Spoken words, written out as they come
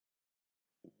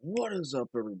What is up,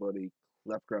 everybody?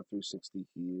 Lapcraft360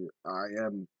 here. I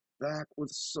am back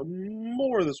with some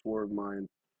more of this war of mine.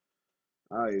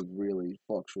 I really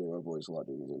fluctuate my voice a lot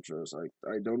during these intros.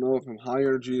 I don't know if I'm high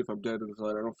energy, if I'm dead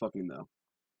inside. I don't fucking know.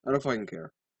 I don't fucking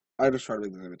care. I just try to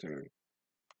make this entertaining.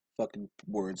 Fucking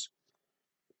words.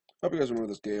 Hope you guys remember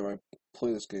this game. I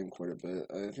play this game quite a bit.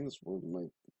 I think it's one of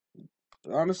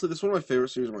my. Honestly, this is one of my favorite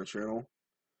series on my channel.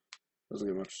 Doesn't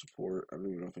get much support. I don't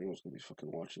even know if anyone's gonna be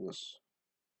fucking watching this.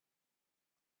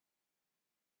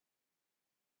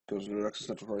 Goes into an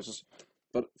existential crisis.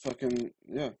 But fucking,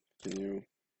 yeah. Can you.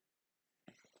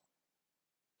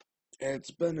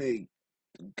 It's been a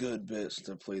good bit since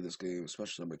I played this game,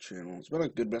 especially on my channel. It's been a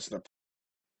good bit since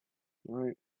I.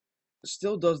 Right. It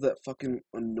still does that fucking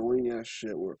annoying ass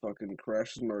shit where it fucking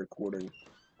crashes my recording.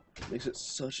 Makes it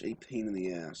such a pain in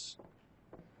the ass.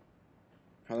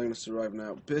 How are they gonna survive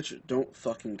now? Bitch, don't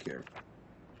fucking care.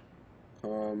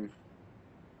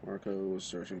 Marco was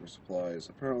searching for supplies.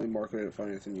 Apparently, Marco didn't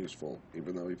find anything useful,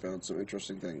 even though he found some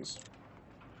interesting things.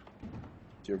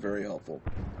 You're very helpful.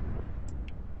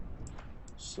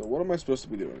 So, what am I supposed to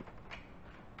be doing?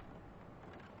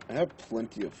 I have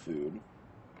plenty of food.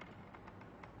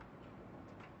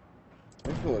 I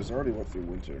realize I already went through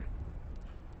winter.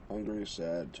 Hungry,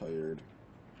 sad, tired.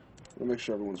 I'll make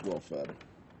sure everyone's well fed.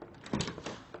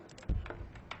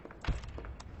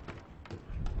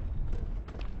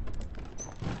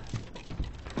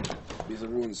 Because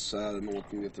everyone's sad and no one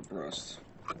can get depressed.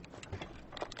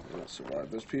 They'll not survive.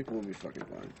 Those people will be fucking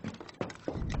fine.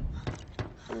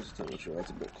 What's the temperature? That's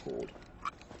a bit cold.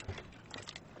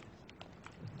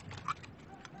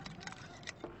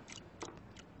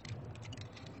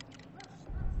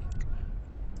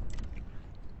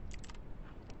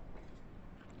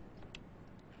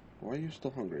 Why are you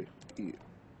still hungry? Eat.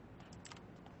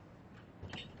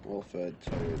 Well fed,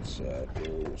 tired, sad,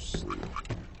 go sleep.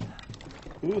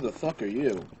 Who the fuck are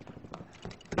you?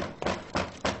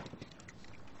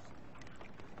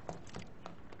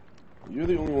 You're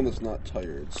the only one that's not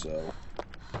tired, so.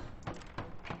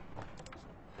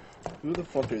 Who the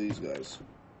fuck are these guys?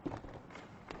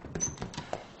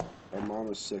 Our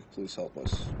mom is sick, please help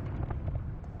us.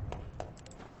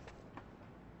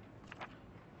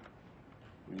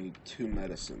 We need 2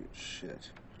 medicine.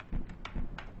 Shit.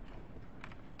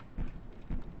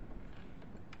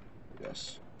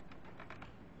 Yes.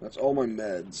 That's all my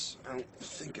meds. I don't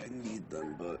think I need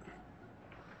them, but.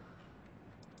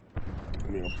 I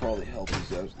mean, it'll probably help these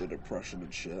guys with the depression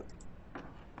and shit.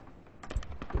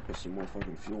 Put some more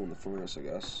fucking fuel in the furnace, I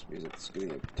guess, because it's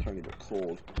getting a tiny bit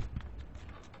cold.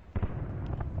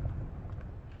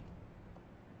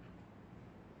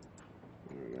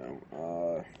 There we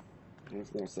go.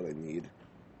 Anything else that I need?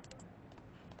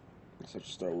 I guess I should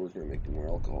start working on making more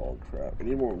alcohol and crap. I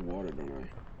need more water, don't I?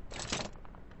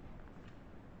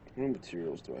 How many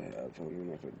materials do I have? I don't even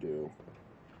know if I do.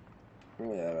 I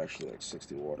only have actually like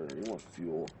 60 water. I need more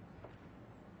fuel.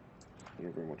 I don't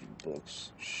have very much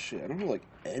books. Shit, I don't have like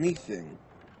anything.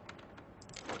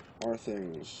 Are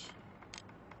things.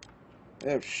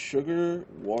 I have sugar,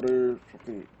 water,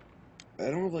 fucking.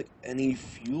 I don't have like any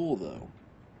fuel though.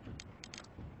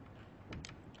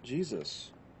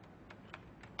 Jesus.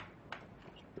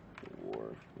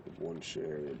 War. We have 1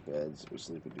 chair, we have beds, we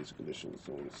sleep in decent conditions,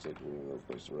 so we get sick, we have no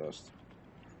place to rest.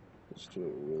 Let's do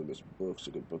it. We really miss books.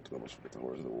 A good book can almost forget the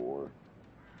horrors of the war.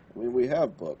 I mean, we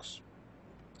have books.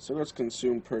 Cigarettes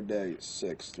consumed per day,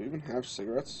 6. Do we even have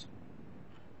cigarettes?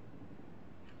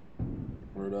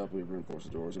 Word up, we've reinforced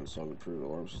the doors and installed an improved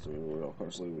alarm system. We're all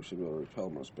cautiously, we should be able to repel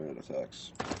most bandit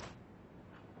attacks.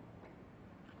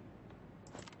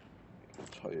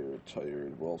 Tired,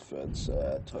 tired, well fed,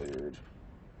 sad, tired.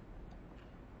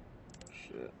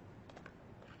 Shit.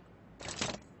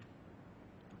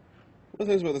 One of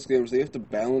the things about this game is they have to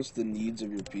balance the needs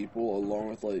of your people along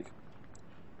with, like,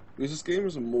 because this game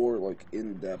is a more, like,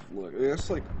 in-depth look. I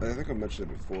guess, like, I think I mentioned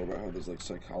it before about how there's, like,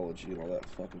 psychology and all that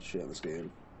fucking shit in this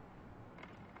game.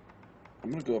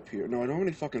 I'm gonna go up here. No, I don't have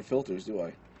any fucking filters, do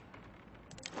I?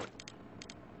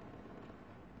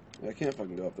 I can't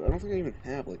fucking go up there. I don't think I even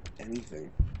have, like,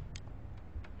 anything.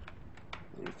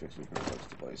 Let me fix some complex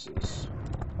devices.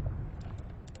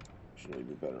 Should really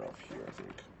be better off here, I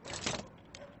think.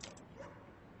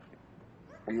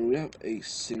 I mean, we have a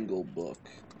single book.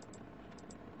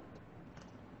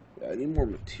 Yeah, I need more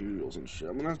materials and shit.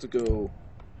 I'm gonna have to go.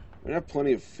 I have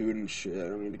plenty of food and shit. I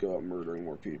don't need to go out murdering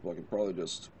more people. I can probably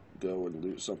just go and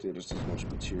loot something just as much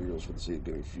materials for the sake of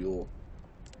getting fuel.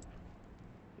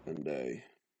 And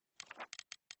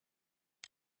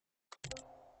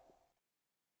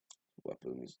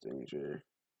weapons, danger,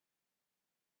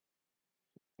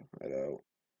 hideout.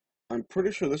 I'm I'm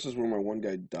pretty sure this is where my one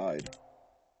guy died.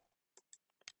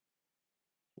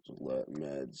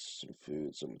 Meds, some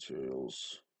food, some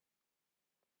materials.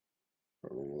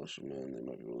 Urban militiamen, they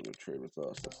might be able to trade with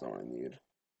us. That's not what I need.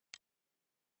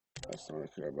 That's not what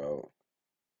I care about.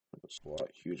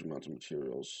 Huge amounts of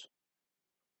materials.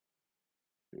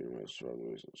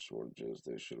 Shortages,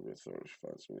 they should have been thrown to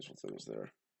find some useful things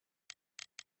there.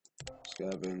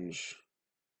 Scavenge.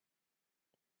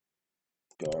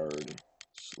 Guard.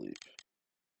 Sleep.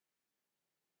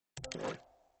 Okay.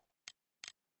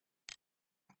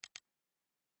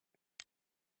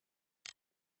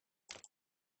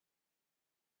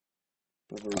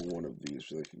 Every one of these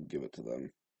so they can give it to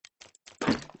them.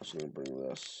 I'm just gonna bring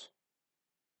this.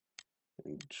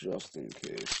 And just in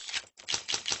case.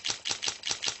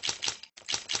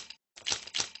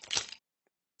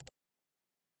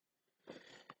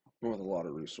 With a lot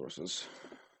of resources.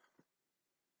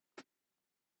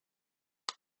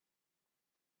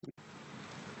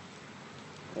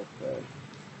 Okay.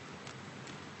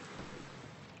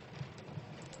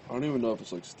 I don't even know if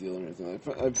it's like stealing or anything.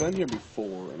 I've been here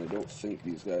before, and I don't think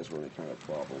these guys were any kind of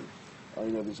problem. I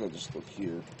know these guys just look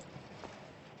here.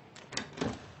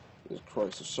 Jesus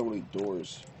Christ, there's so many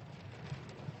doors.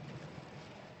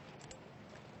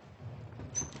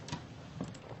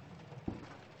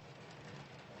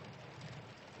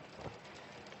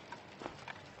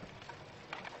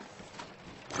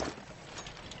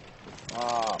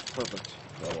 Ah, perfect.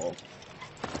 Oh well.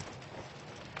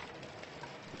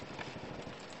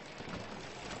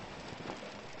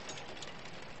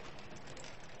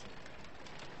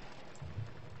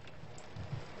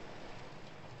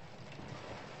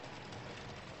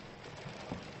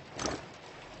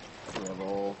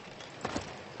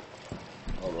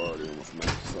 I've already almost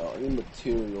maxed out. I need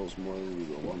materials more than we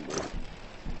go lumber.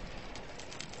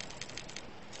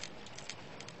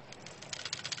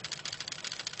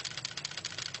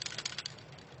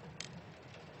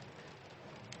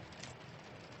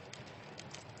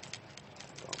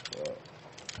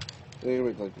 I think I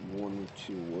make like 1 or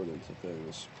 2 wood into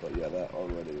things, but yeah, that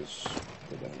already is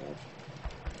good to have.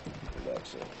 And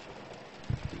that's it.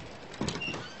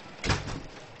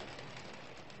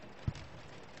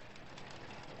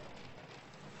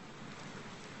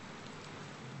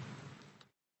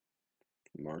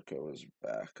 Marco is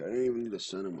back. I didn't even need to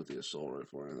send him with the assault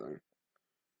rifle or anything.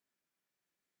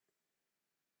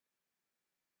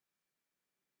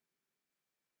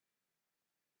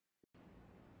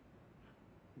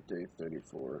 Day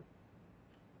 34.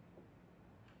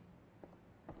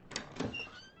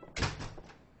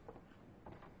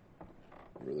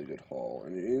 Really good haul.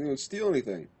 And you didn't even steal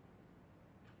anything.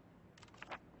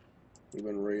 We've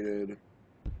been raided.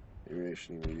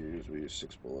 Ammunition we use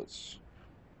 6 bullets.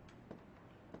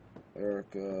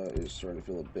 Erica is starting to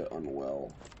feel a bit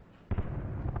unwell.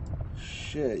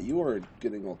 Shit, you are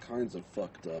getting all kinds of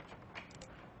fucked up.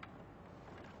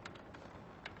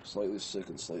 Slightly sick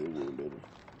and slightly wounded.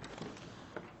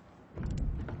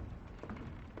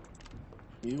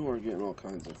 You are getting all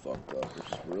kinds of fucked up, which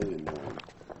is really annoying.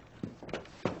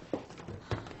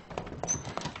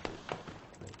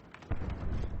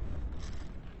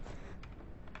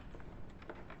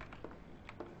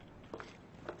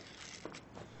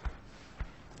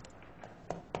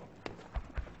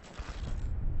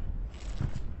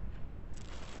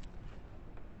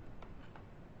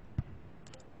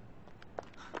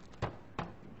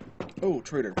 Oh,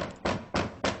 traitor.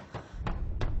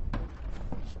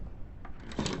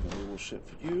 Save a little shit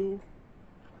for you.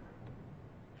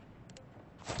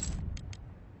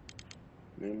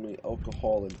 Namely,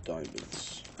 alcohol and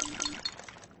diamonds.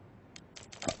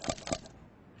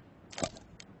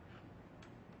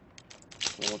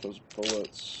 I want those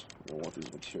bullets. I want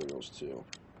these materials too.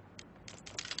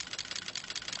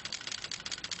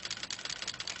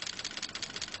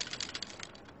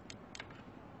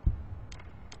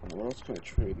 What else can I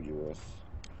trade you with?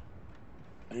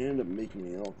 I ended up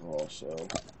making the alcohol, so...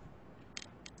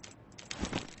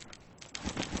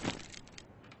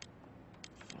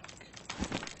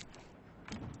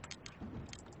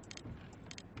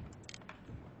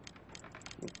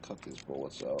 Cut these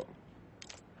bullets out.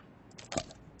 I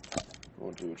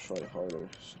want to try harder.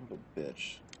 Son of a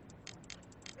bitch.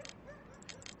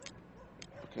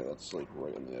 Okay, that's like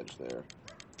right on the edge there.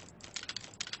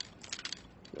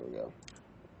 There we go.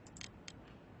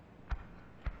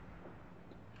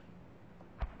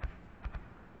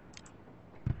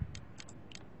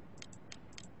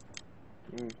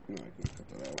 No, I can cut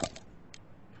that out.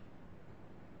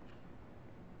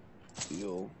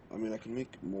 Steel. I mean, I can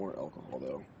make more alcohol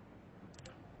though.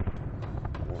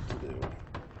 What to do?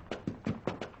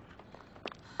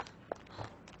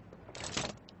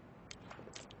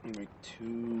 I'm gonna make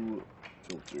 2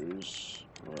 filters.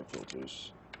 Or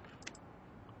filters.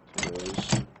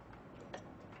 Those.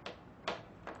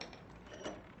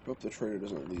 Hope the trader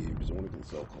doesn't leave because I want to get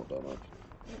this alcohol done up.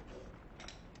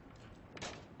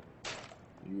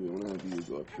 I want to have you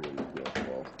go up here and make the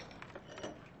alcohol.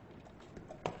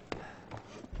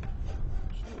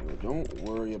 So don't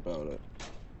worry about it.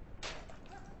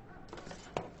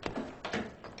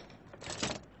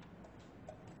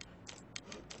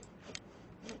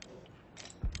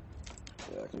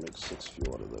 Yeah, I can make 6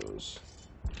 fuel out of those.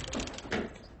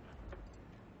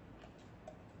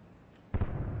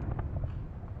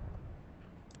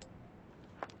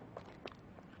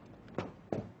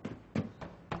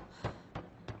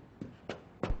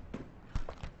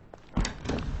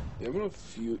 I have enough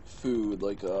food,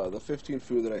 like the 15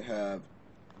 food that I have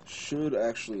should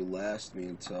actually last me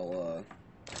until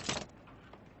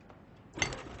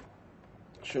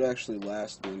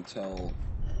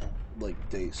like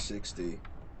day 60. I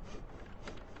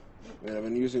mean, I've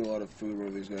been using a lot of food where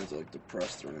these guys are like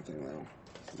depressed or anything now.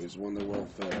 Because when they're well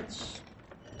fed, it's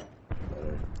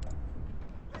better.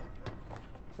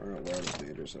 Far out loud, it's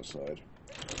dangerous outside.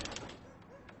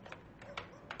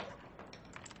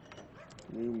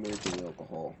 New making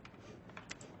alcohol.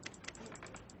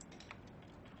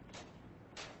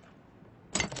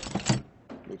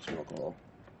 Make some alcohol.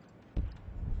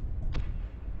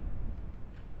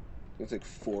 It's gonna take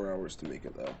 4 hours to make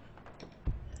it though.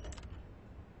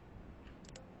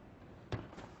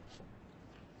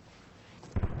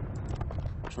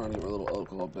 I'm trying to get my little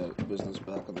alcohol business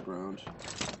back on the ground.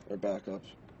 Or back up.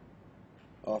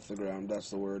 Off the ground, that's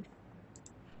the word.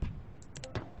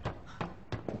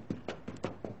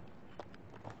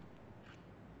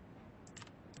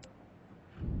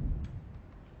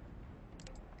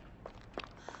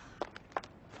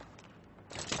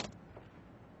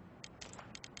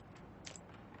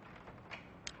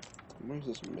 What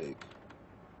does this make?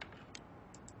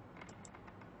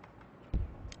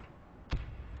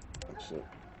 Exit.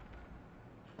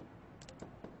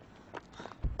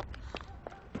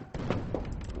 Oh,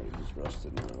 he's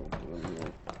rested now. Get in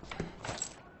here.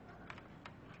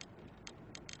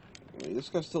 I mean, this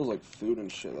guy still has like food and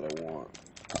shit that I want.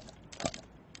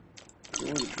 I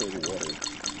want to trade water.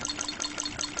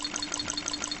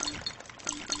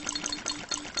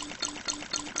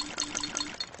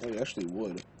 Oh, you actually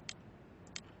would.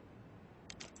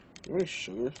 You want any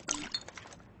sugar?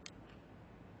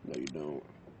 No, you don't.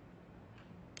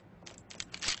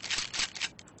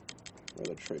 I'm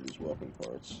gonna trade these weapon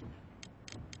parts.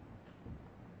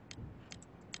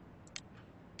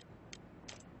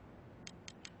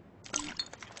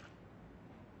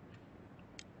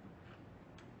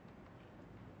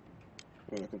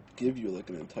 I mean, I could give you like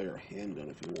an entire handgun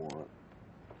if you want.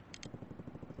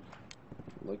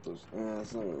 I like those.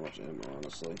 It's not really much ammo,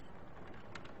 honestly.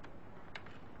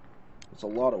 It's a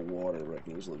lot of water, but I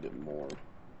can easily get more.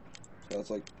 So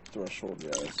that's like threshold, yeah,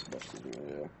 that's the best thing,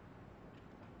 yeah.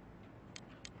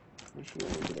 I should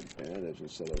really get a bandage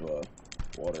instead of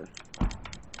water.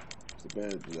 The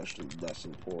bandage is actually less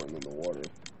important than the water.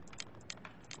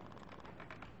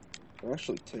 I'll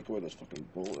actually take away those fucking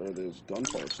bullet or those gun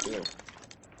parts too.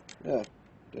 Yeah,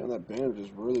 damn, that bandage is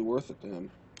really worth it to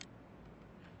him.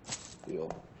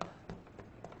 Deal.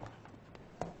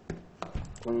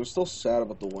 I mean, I'm still sad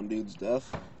about the one dude's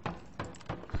death,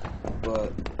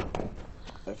 but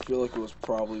I feel like it was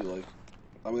probably like,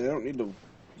 I mean, I don't need to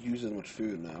use as much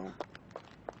food now.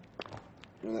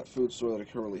 I mean, that food store that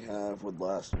I currently have would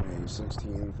last me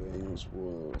 16 things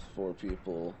with 4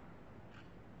 people,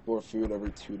 4 food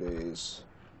every 2 days.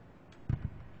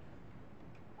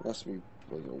 Lasts me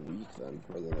like a week then,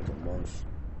 rather than like a month,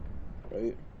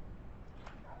 right?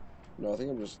 No, I think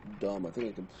I'm just dumb. I think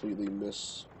I completely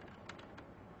miss.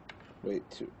 Wait,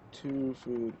 two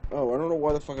food. Oh, I don't know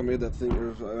why the fuck I made that thing.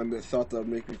 I thought that would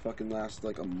make me fucking last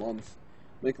like a month.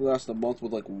 Make it last a month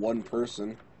with like 1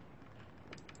 person.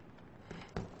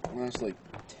 Last like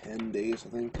 10 days, I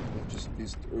think. With just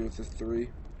these, or with the 3.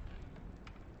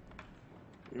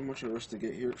 How much I rush to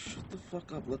get here? Shut the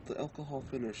fuck up. Let the alcohol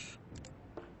finish.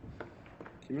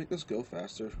 Can you make this go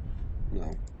faster?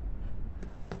 No.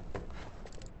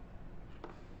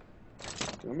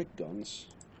 Can I make guns?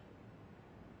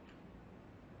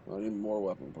 I need more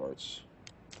weapon parts.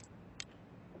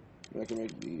 I can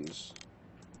make these.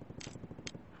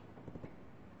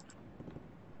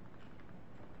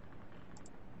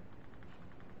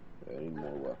 Yeah, I need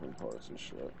more weapon parts and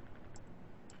shit.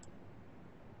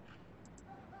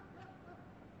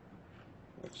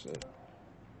 That's it.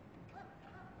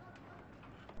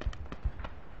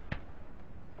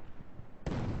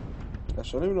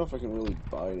 Gosh, I don't even know if I can really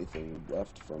buy anything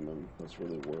left from him that's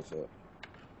really worth it.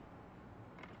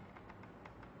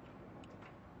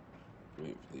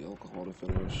 Wait for the alcohol to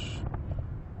finish.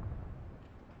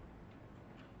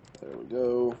 There we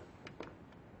go.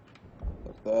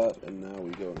 Like that, and now we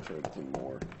go and trade with him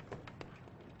more.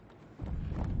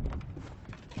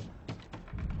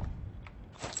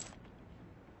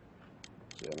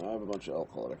 So yeah, now I have a bunch of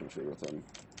alcohol that I can trade with him.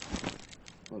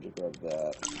 I'll just grab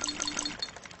that.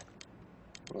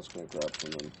 What else can I grab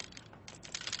from him?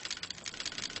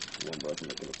 Lumber, I can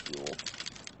make it a fuel.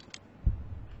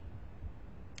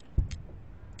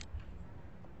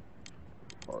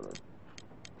 Harder.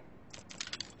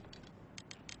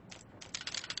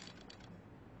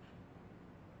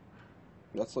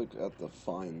 That's like at the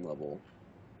fine level.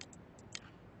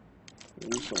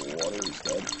 Maybe some water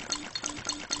instead.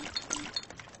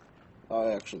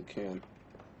 I actually can.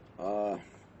 Yeah,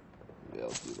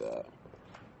 let's do that.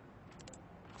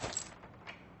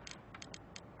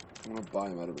 I'm gonna buy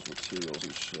him out of his materials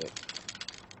and shit.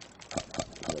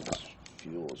 Grab his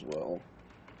fuel as well.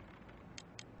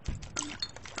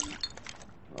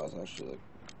 Oh, it's actually like...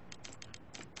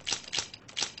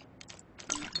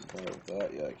 Buy with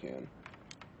that? Yeah, I can.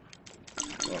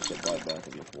 I'll also buy back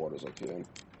as much water as I can.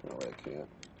 No way I can't.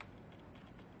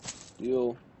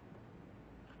 Deal.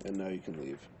 And now you can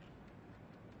leave.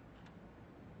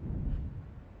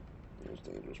 It was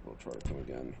dangerous, but I'll try to come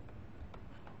again.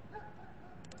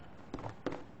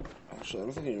 Actually, I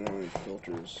don't think I even have any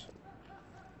filters.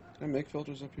 Can I make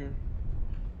filters up here?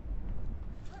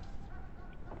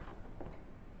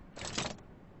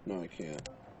 No, I can't.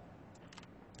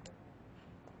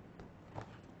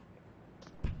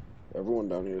 Everyone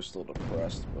down here is still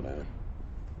depressed, but attack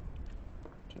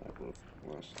with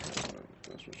less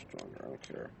that's for stronger. I don't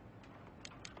care.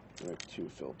 Make 2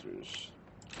 filters.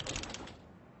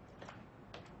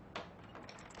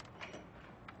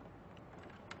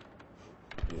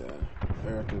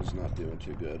 Yeah, Erica's not doing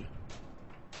too good.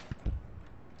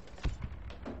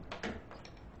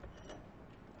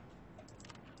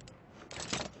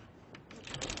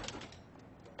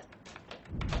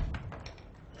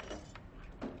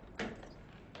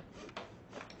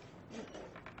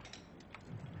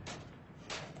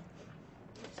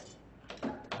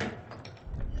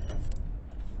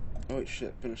 Oh wait,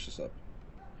 shit, finish this up.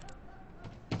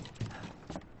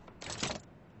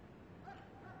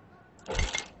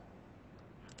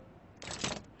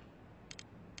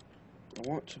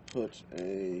 I want to put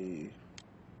a...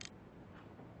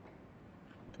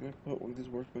 Can I put one of these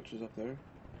workbenches up there?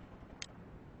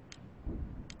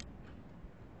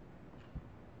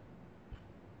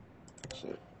 That's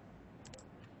it.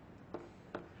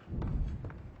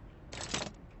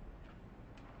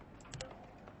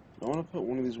 I want to put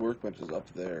one of these workbenches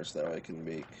up there so that I can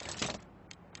make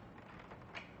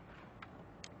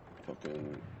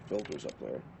fucking filters up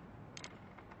there.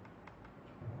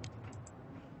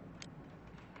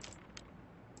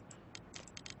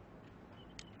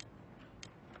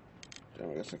 Damn,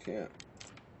 I guess I can't.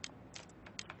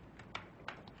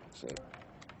 That's it.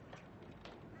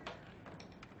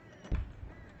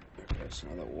 Okay, so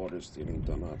now that water's getting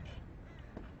done up.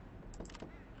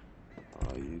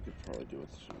 You could probably do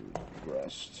with some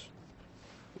rest.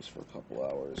 Just for a couple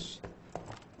hours.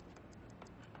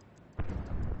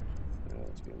 Yeah,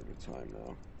 it's getting a good time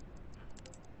now.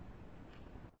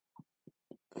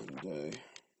 And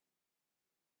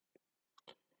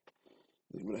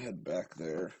I'm gonna head back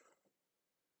there.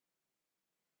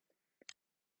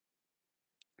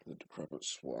 The decrepit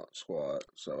squat,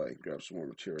 so I can grab some more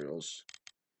materials.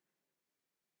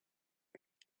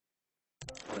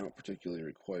 I don't particularly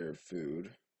require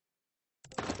food.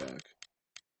 Back.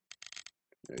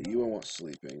 Yeah, you will want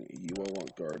sleeping, you will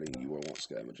want guarding, you will want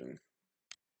scavenging.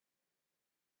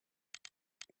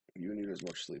 You need as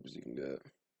much sleep as you can get.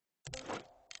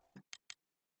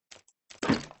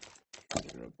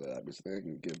 Grab that, because I think I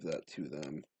can give that to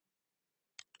them.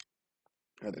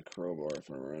 I had the crowbar if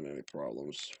I ran any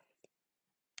problems.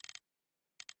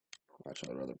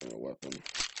 Actually, I'd rather bring a weapon.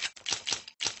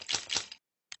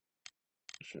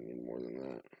 Shouldn't need more than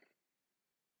that.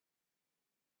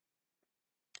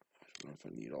 I don't know if I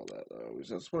need all that though.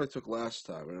 That's what I took last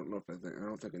time. I don't know if I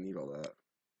don't think I need all that.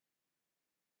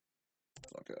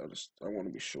 Okay, I want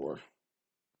to be sure.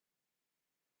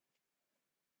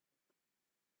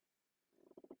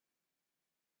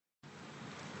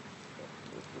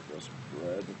 Let's put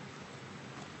bread.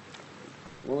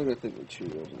 I'm only gonna take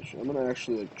materials and shit. I'm gonna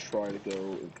actually like try to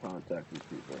go and contact these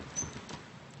people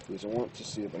because I want to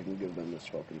see if I can give them this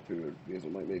fucking food because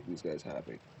it might make these guys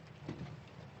happy.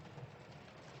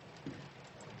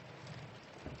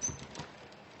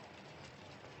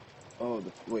 Oh,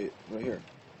 wait, right here.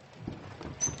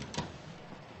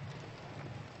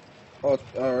 Oh,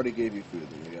 I already gave you food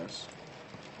then, I guess.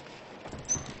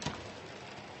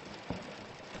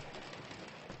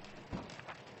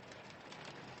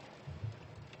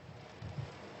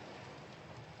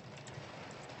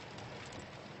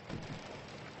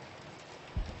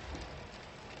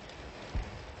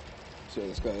 So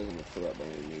this guy isn't a threat by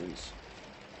any means.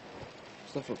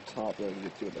 Stuff up top that I can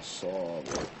get to with a saw,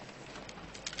 but...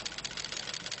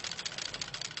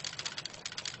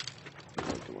 Look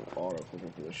at my auto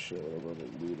clicking for this shit, whatever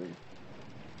I'm looting.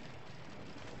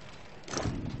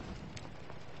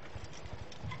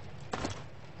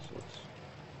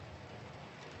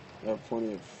 I have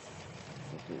plenty of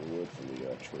fucking wood from the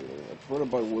trader. I prefer to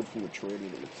buy wood from the trader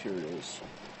than materials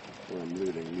when I'm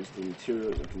looting. Use the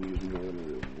materials I can use more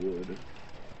than the wood.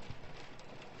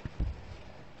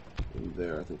 And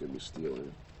there, I think I'd be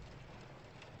stealing.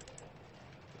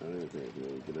 I don't even think I can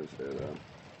really get into there though.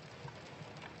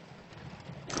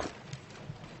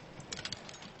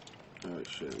 Oh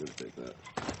shit, I'm gonna take that.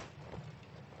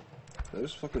 Did I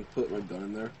just fucking put my gun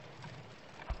in there?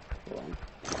 Hold on.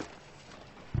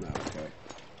 No, okay.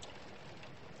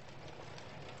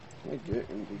 Can I get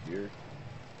into here?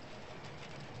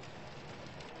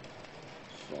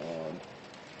 Sod.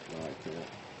 No, I can't.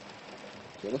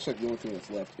 So it looks like the only thing that's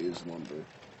left is lumber.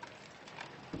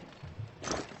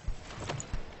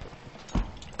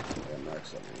 Yeah,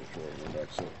 max up inventory, no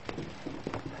max up.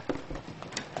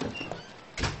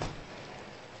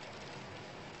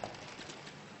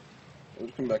 I'll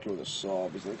just come back in with a saw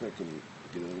because I think I can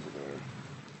get into there.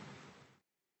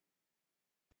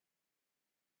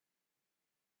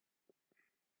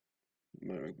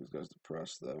 Might make these guys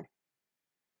depressed though.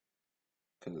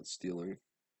 Because it's stealing,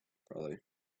 probably.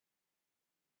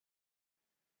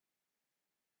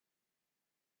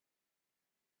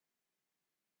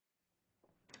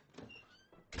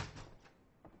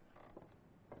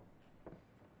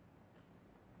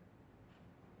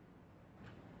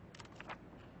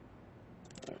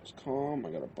 It's calm.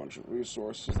 I got a bunch of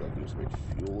resources that I can just make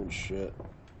fuel and shit.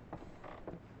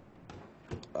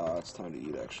 It's time to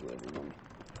eat, actually, everyone.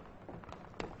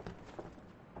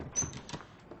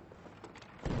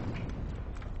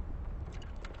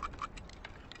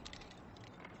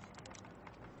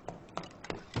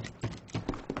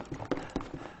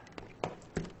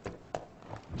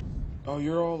 Oh,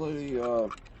 you're already,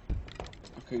 okay,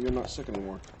 you're not sick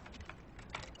anymore.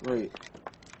 Great.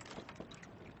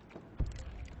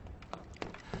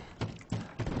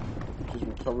 She's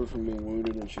recovered from being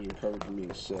wounded and she's recovered from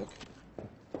being sick.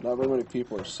 Not very many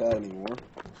people are sad anymore.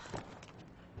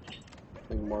 I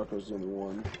think Marco's the only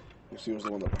one. He was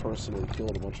the one that personally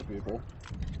killed a bunch of people.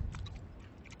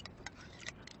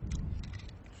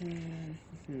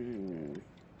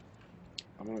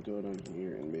 I'm gonna go down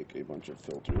here and make a bunch of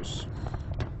filters.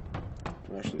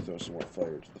 I'll actually throw some more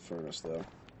fire to the furnace though.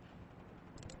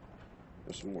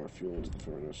 There's some more fuel into the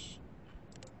furnace.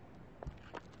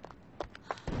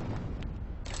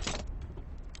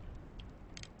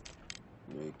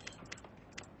 Make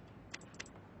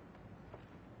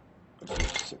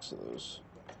 6 of those.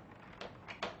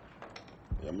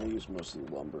 Yeah, I'm gonna use mostly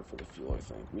lumber for the fuel, I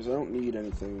think, because I don't need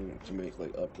anything to make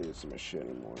like upgrades to my shit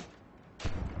anymore.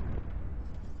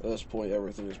 At this point,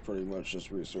 everything is pretty much just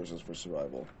resources for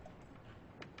survival.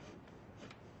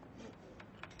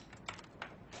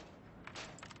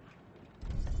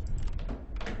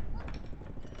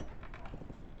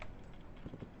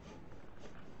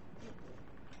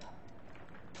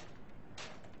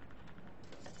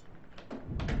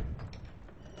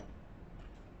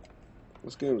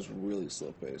 This game is really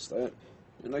slow-paced.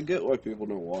 And I get why people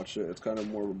don't watch it. It's kind of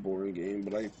more of a boring game,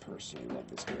 but I personally love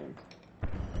this game.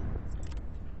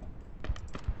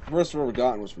 The first I've ever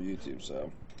gotten was for YouTube,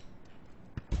 so...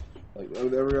 Like,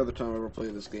 every other time I ever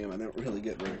played this game, I didn't really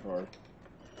get very far.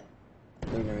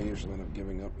 Then I usually end up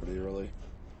giving up pretty early.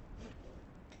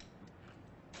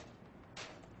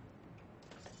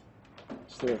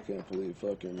 Still can't believe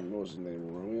fucking, what was his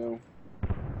name, Romeo?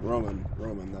 Roman,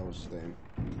 that was his name.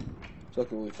 Still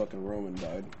can't believe fucking Roman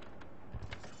died.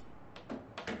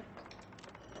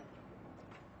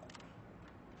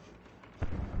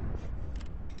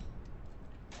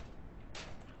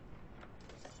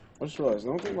 I just realized, I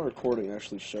don't think my recording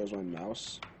actually shows my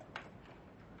mouse.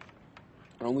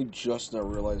 I only just now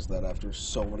realized that after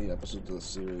so many episodes of the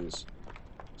series.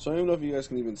 So I don't even know if you guys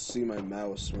can even see my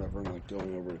mouse whenever I'm like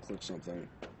going over to click something.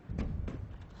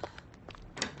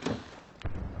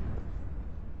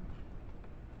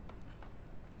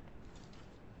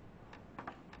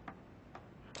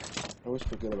 I always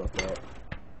forget about that.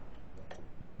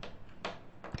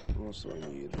 else do I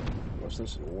need? Oh, it's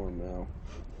nice and warm now.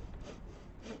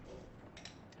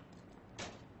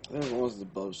 I think as long as it's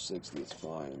above 60, it's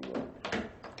fine, but...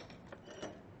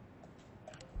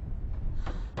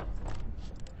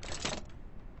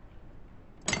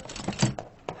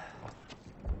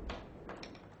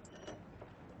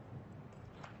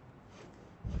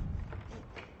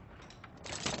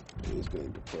 He's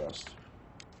getting depressed.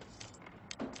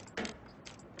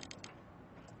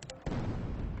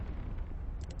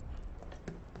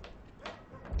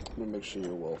 I'm gonna make sure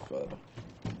you're well fed.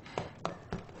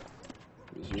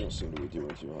 Because you don't seem to be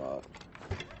doing too hot.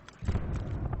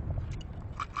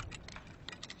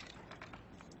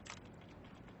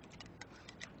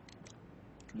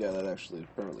 Yeah, that actually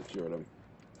apparently cured him.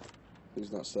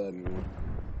 He's not sad anymore.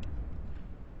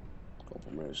 A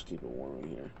couple minutes, keep it warm in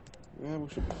here. Yeah, we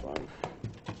should be fine.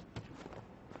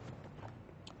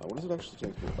 What does it actually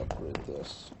take to upgrade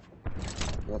this?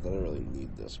 Not that I really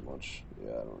need this much.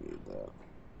 Yeah, I don't need that.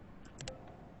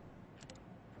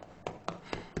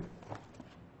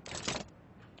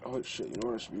 Oh wait, shit, you know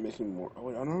what, I should be making more. Oh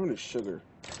wait, I don't have any sugar.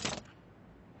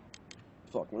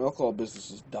 Fuck, my alcohol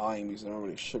business is dying because I don't have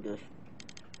any sugar.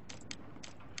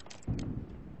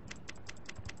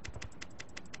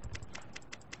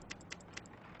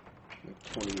 Like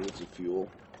 20 minutes of fuel.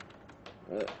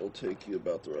 That will take you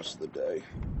about the rest of the day.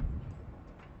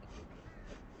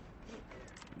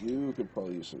 You could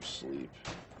probably use some sleep.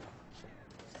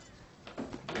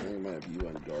 I think I might have you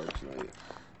on guard tonight.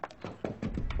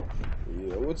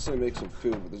 Yeah, I would say make some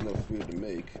food, but there's no food to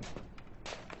make.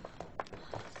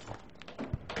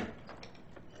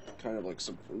 Kind of like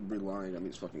relying on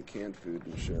these fucking canned food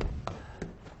and shit.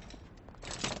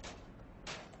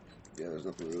 Yeah, there's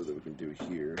nothing really that we can do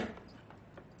here.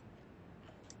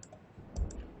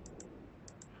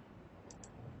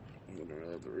 We don't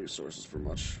really have the resources for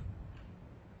much.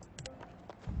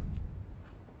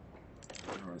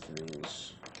 Other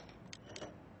things.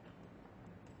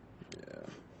 Yeah.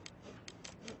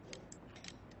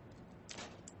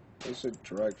 I said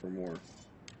drag for more.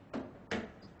 I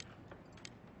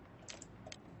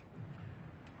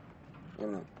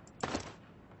don't know.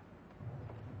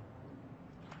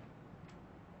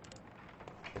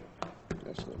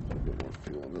 Guess I'll put a bit more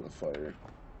fuel into the fire.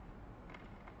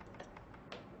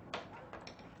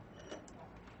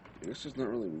 I guess there's not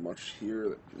really much here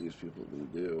that these people can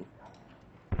do.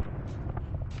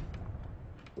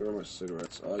 Where are my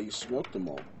cigarettes? You smoked them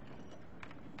all.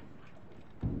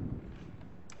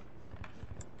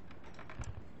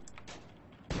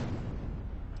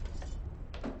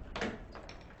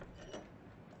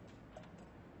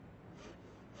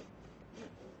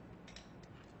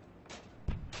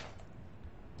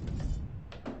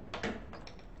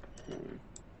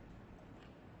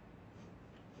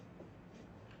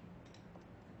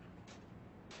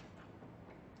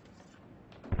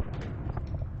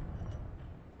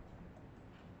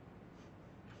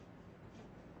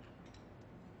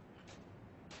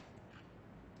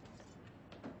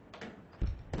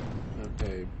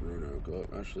 Okay, Bruno, go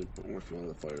up. Actually, put more fuel in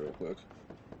the fire real quick.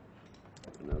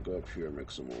 And now go up here and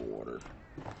make some more water.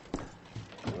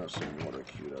 I'll have some water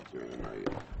queued up during the night.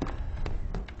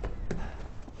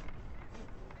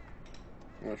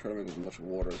 I'm gonna try to make as much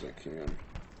water as I can.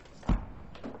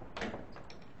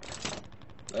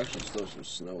 Actually, still some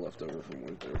snow left over from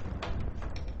winter.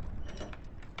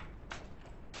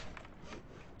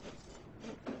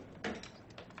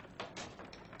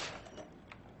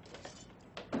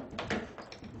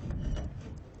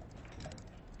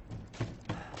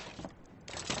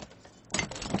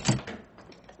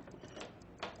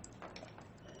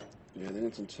 Yeah, I think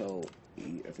it's until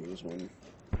 8. I think it was when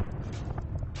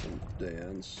the day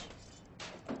ends.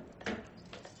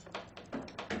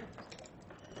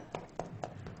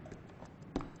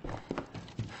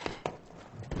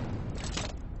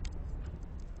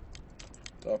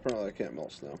 Oh, apparently I can't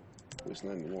melt snow. At least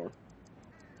not anymore.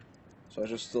 So I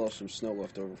just still have some snow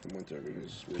left over from winter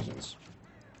because reasons.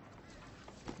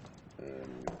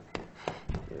 And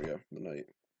there we go, the night.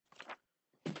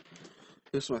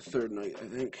 This is my third night, I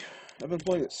think. I've been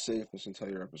playing it safe this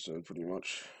entire episode, pretty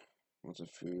much. Lots of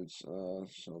foods,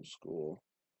 some school,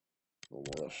 a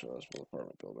militia, small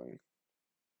apartment building.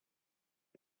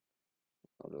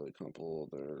 Elderly couple,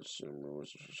 there's some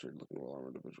rumors of shared looking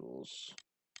well-armed individuals.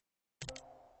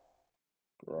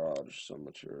 Garage, some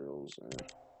materials,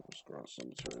 there's garage, some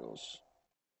materials.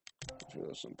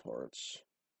 Some parts.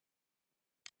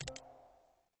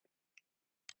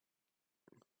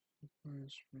 I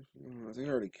think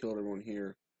I already killed everyone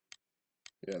here.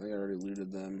 Yeah, I think I already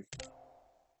looted them.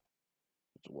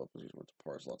 Lots of weapons, lots of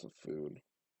parts, lots of food.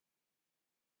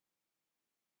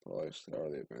 Probably scour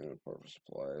the abandoned part for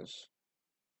supplies.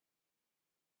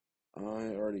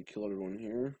 I already killed everyone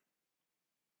here.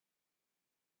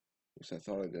 At least I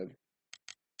thought I did.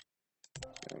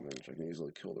 Damage. I can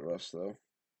easily kill the rest though.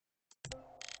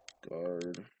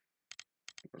 Guard.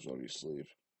 Might as well be sleep.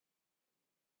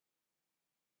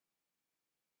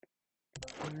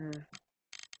 Here.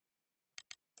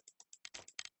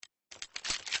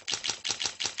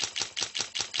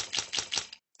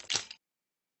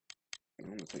 I don't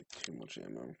want to take too much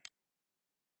ammo.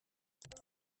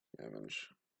 Damage.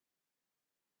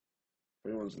 If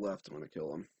anyone's left, I'm gonna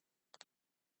kill them.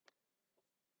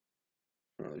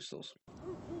 Or at least still.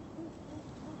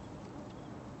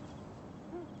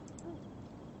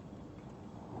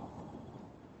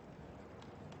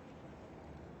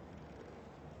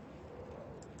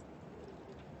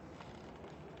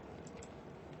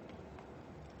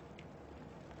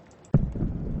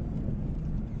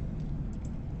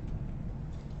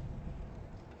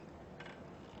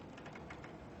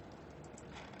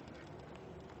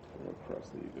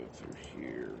 You go through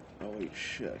here. Oh wait,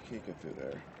 shit, I can't go through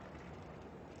there.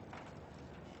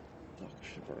 Fuck, I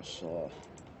should have brought a saw.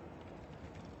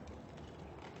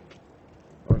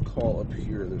 I recall up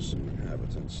here there's some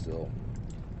inhabitants still.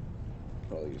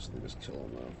 Probably just kill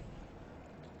them though.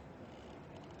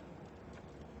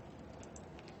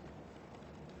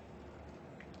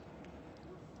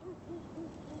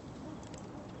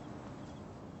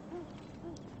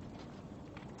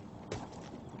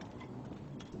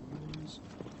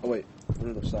 Oh wait,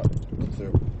 no, stop. Look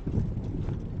through.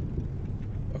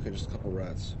 Okay, just a couple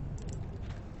rats.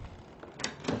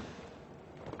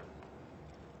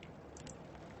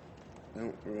 I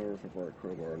don't remember if I brought a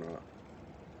crowbar or not.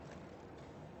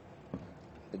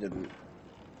 I didn't.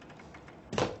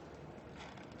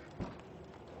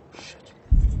 Shit.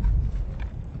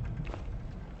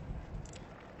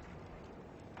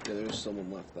 Yeah, there's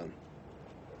someone left then.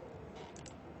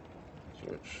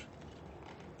 Switch.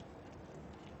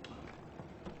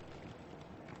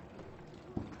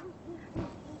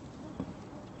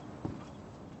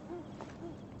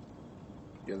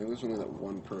 Yeah, I think there's only that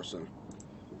one person.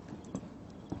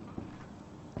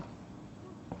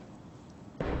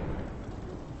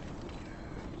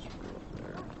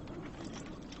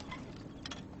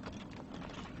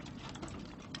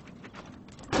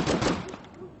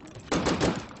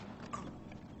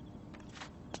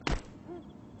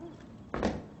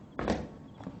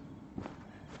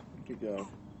 Go.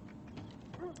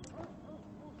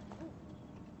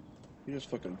 He just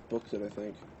fucking booked it, I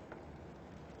think.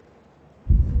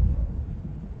 I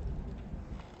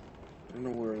don't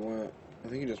know where he went. I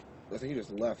think he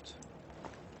just left.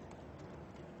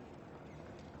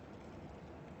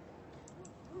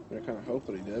 I kind of hope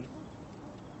that he did.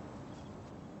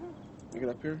 Can I get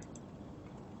up here?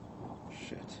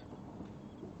 Shit.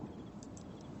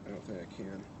 I don't think I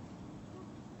can.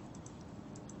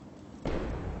 I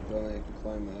don't think I can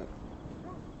climb that.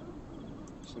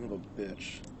 Son of a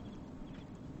bitch.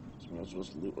 So I might as well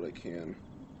just loot what I can.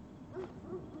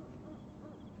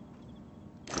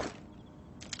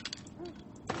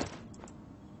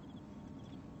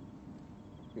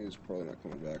 He's probably not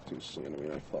coming back too soon. I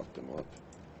mean, I fucked him up.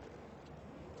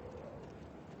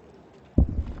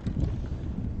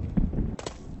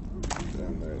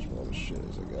 Down there's where all the shit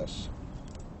is, I guess.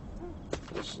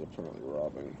 This is apparently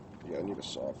robbing. Yeah, I need a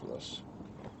saw for this.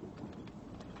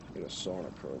 Need a saw and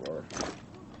a crowbar.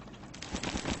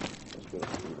 There's a bit of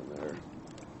food in there.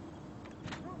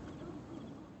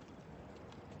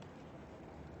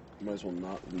 Might as well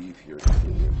not leave here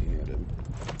completely empty-handed.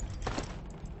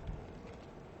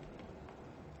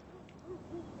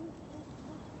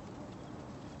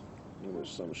 There's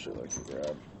some shit I can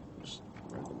grab. Just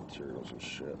random materials and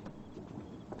shit.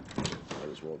 Might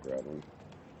as well grab them.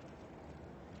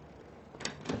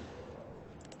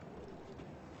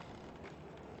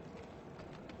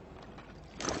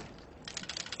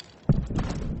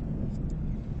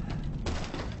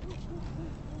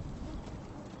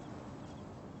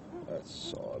 That's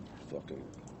sod. Fucking.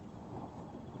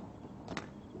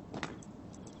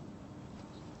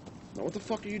 Now what the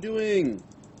fuck are you doing?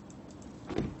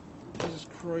 Jesus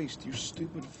Christ, you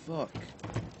stupid fuck.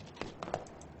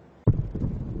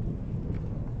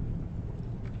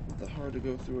 Not that hard to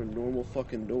go through a normal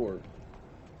fucking door.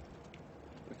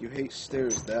 Like, you hate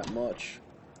stairs that much.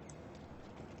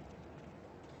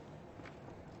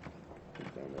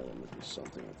 Put down there, that might be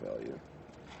something of value.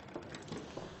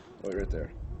 Wait, right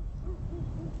there.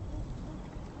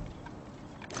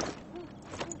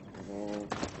 Oh,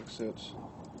 exit.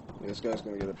 Yeah, this guy's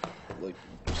gonna get like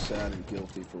sad and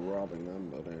guilty for robbing them,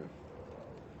 but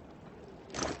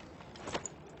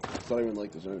It's not even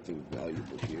like there's anything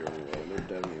valuable here anyway.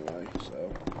 They're dead anyway,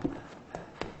 so.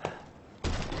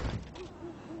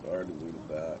 I already looted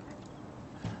that.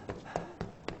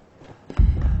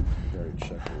 Already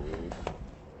checked the roof.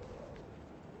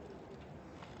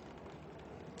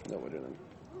 No, we didn't.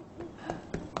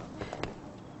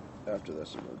 After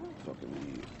this, I'm gonna fucking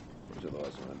eat. Because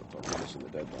otherwise, I'm gonna end up fucking missing the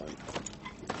deadline.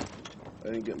 I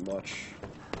didn't get much.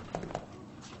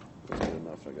 That's good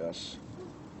enough, I guess.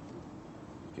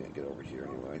 Can't get over here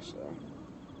anyway, so.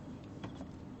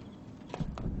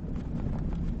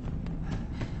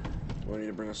 I need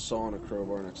to bring a saw and a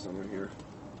crowbar next time I'm here.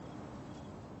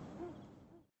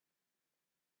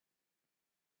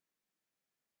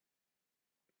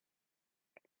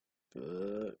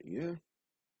 But, yeah.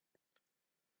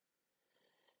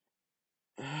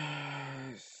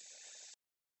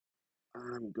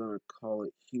 I'm gonna call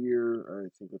it here. I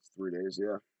think it's 3 days,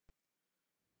 yeah.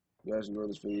 If you guys enjoyed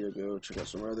this video, go check out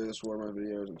some other Warhammer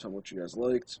videos and tell me what you guys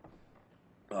liked.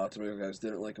 Tell me what you guys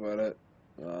didn't like about it.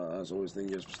 As always, thank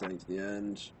you guys for staying to the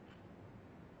end.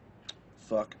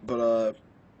 Fuck. But,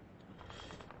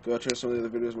 go check out some of the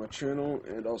other videos on my channel,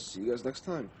 and I'll see you guys next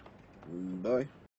time. Bye.